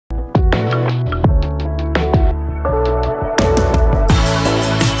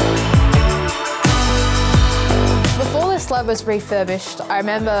it was refurbished, I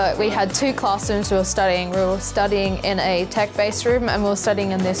remember we had two classrooms we were studying. We were studying in a tech-based room and we were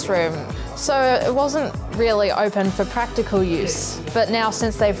studying in this room. So it wasn't really open for practical use. But now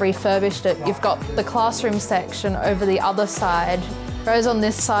since they've refurbished it, you've got the classroom section over the other side. Whereas on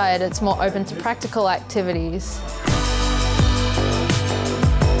this side, it's more open to practical activities.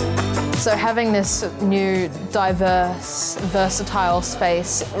 So having this new, diverse, versatile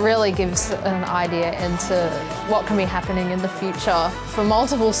space really gives an idea into what can be happening in the future for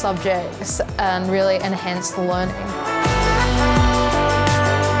multiple subjects and really enhance the learning.